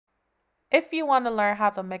If you want to learn how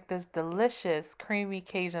to make this delicious creamy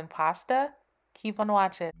Cajun pasta, keep on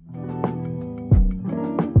watching.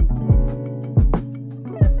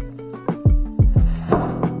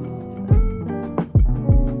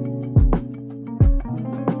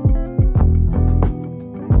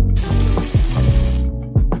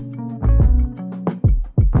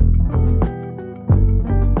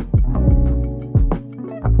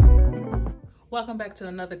 Welcome back to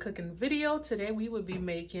another cooking video. Today we will be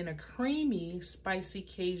making a creamy spicy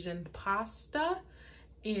Cajun pasta,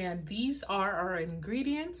 and these are our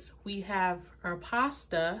ingredients. We have our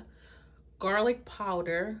pasta, garlic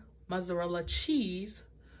powder, mozzarella cheese,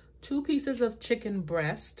 2 pieces of chicken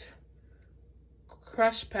breast,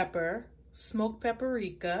 crushed pepper, smoked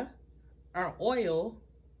paprika, our oil,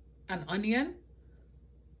 an onion,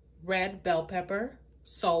 red bell pepper,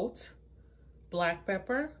 salt, black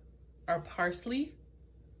pepper, our parsley,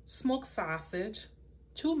 smoked sausage,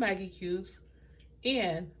 2 Maggi cubes,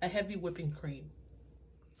 and a heavy whipping cream.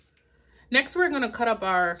 Next, we're gonna cut up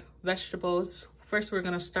our vegetables. First, we're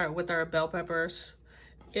gonna start with our bell peppers.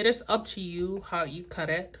 It is up to you how you cut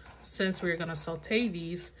it, since we're gonna saute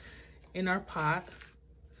these in our pot.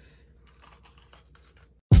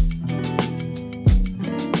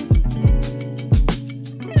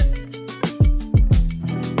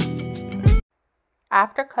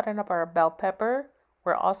 After cutting up our bell pepper,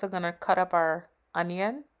 we're also going to cut up our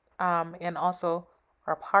onion and also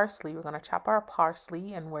our parsley. We're going to chop our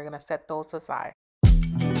parsley and we're going to set those aside.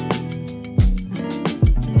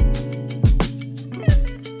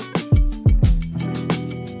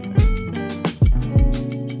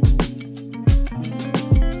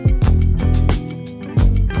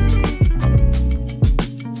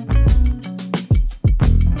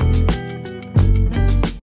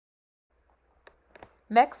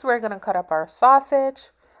 Next, we're going to cut up our sausage.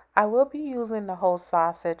 I will be using the whole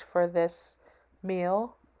sausage for this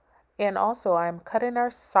meal. And also, I'm cutting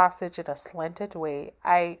our sausage in a slanted way.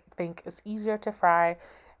 I think it's easier to fry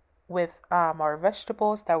with our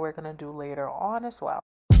vegetables that we're going to do later on as well.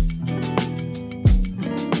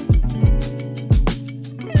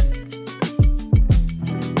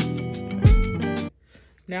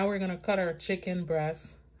 Now we're going to cut our chicken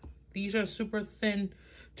breasts. These are super thin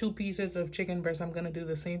 2 pieces of chicken breast. I'm gonna do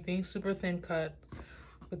the same thing, super thin cut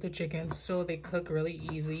with the chicken so they cook really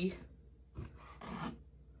easy.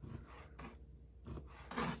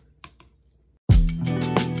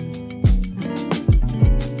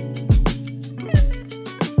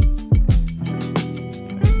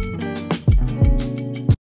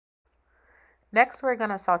 Next, we're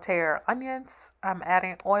gonna saute our onions. I'm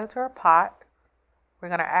adding oil to our pot. We're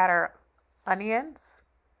gonna add our onions,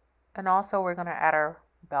 and also we're gonna add our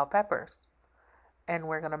bell peppers, and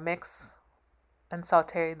we're going to mix and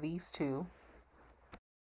saute these 2.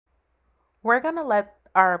 We're going to let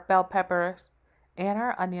our bell peppers and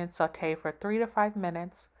our onions saute for 3 to 5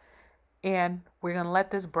 minutes, and we're going to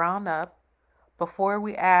let this brown up before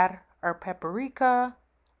we add our paprika,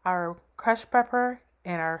 our crushed pepper,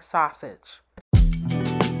 and our sausage.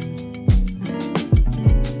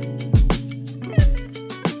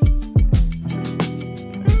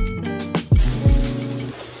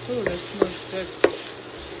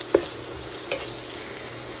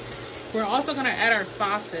 We're also gonna add our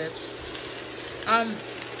sausage. I'm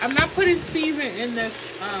not putting seasoning in this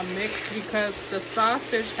mix because the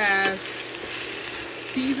sausage has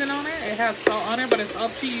season on it. It has salt on it, but it's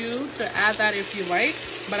up to you to add that if you like.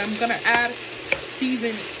 But I'm gonna add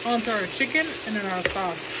seasoning onto our chicken and then our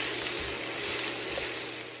sauce.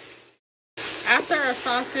 After our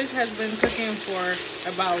sausage has been cooking for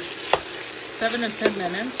about 7 to 10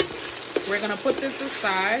 minutes, we're gonna put this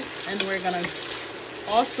aside and we're gonna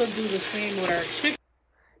also do the same with our chicken.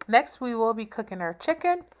 Next, we will be cooking our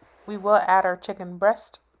chicken. We will add our chicken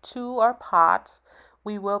breast to our pot.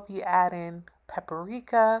 We will be adding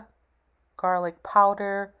paprika, garlic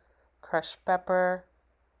powder, crushed pepper,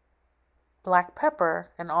 black pepper,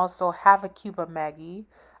 and also half a cube of Maggi.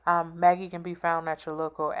 Maggi can be found at your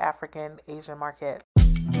local African Asian market.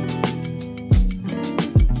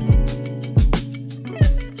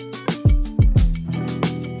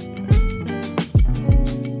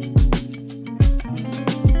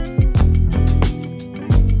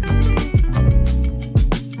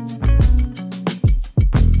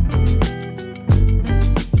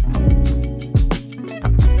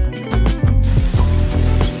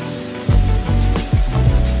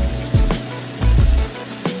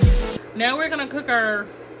 Now we're gonna cook our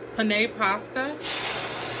penne pasta.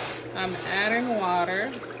 I'm adding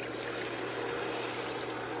water.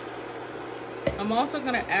 I'm also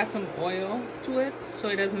gonna add some oil to it so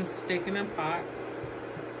it doesn't stick in the pot.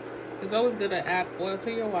 It's always good to add oil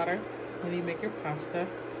to your water when you make your pasta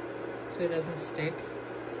so it doesn't stick.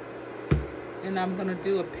 And I'm gonna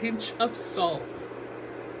do a pinch of salt,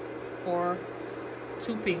 or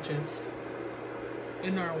 2 pinches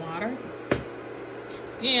in our water.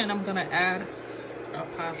 And I'm gonna add our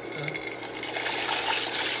pasta.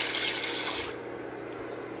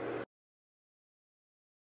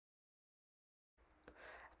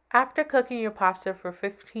 After cooking your pasta for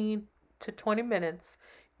 15 to 20 minutes,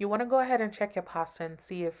 you want to go ahead and check your pasta and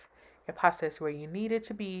see if your pasta is where you need it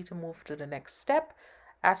to be to move to the next step.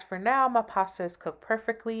 As for now, my pasta is cooked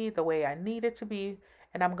perfectly the way I need it to be,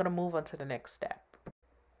 and I'm going to move on to the next step.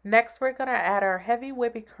 Next, we're going to add our heavy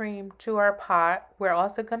whipping cream to our pot. We're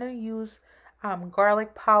also going to use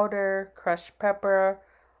garlic powder, crushed pepper,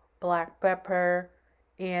 black pepper,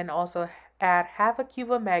 and also add half a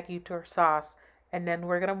cube of Maggi to our sauce. And then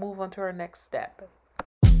we're going to move on to our next step.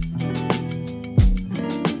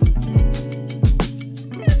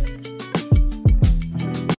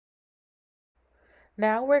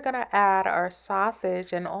 Now we're going to add our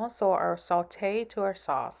sausage and also our sauté to our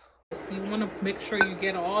sauce. So you want to make sure you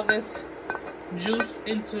get all this juice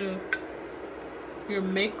into your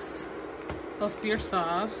mix of your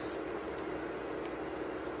sauce.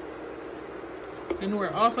 And we're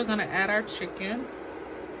also going to add our chicken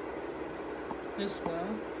as well.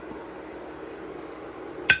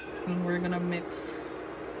 And we're going to mix.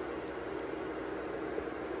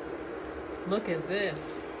 Look at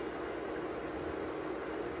this.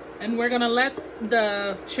 And we're gonna let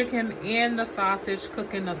the chicken and the sausage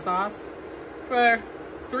cook in the sauce for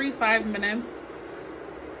 3-5 minutes.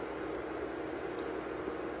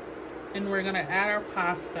 And we're gonna add our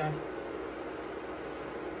pasta.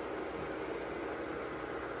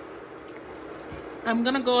 I'm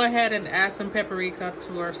gonna go ahead and add some paprika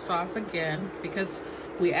to our sauce again, because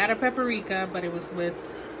we added paprika, but it was with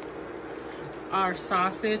our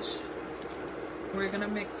sausage. We're gonna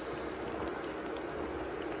mix.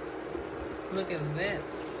 Look at this.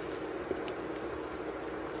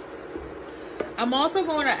 I'm also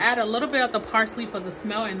going to add a little bit of the parsley for the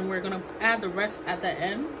smell, and we're going to add the rest at the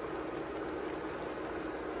end.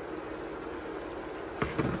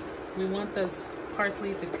 We want this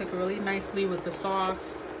parsley to cook really nicely with the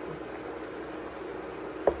sauce.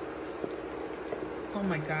 Oh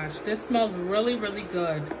my gosh, this smells really, really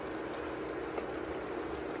good.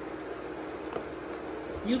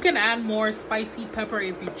 You can add more spicy pepper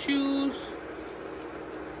if you choose.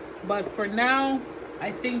 But for now,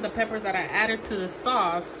 I think the pepper that I added to the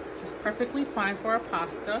sauce is perfectly fine for our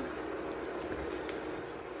pasta.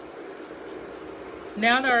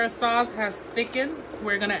 Now that our sauce has thickened,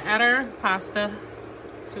 we're gonna add our pasta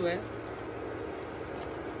to it.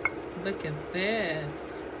 Look at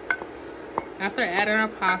this. After adding our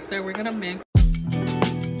pasta, we're gonna mix.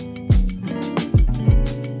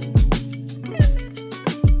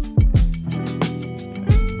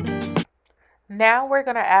 Now we're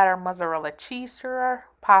going to add our mozzarella cheese to our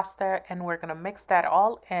pasta, and we're going to mix that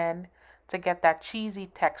all in to get that cheesy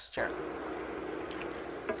texture.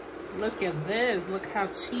 Look at this. Look how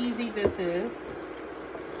cheesy this is.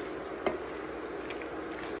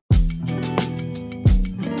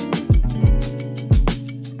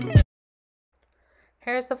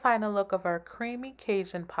 Here's the final look of our creamy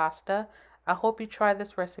Cajun pasta. I hope you try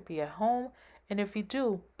this recipe at home, and if you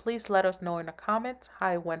do, please let us know in the comments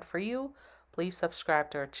how it went for you. Please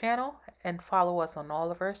subscribe to our channel and follow us on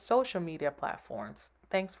all of our social media platforms.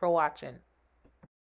 Thanks for watching.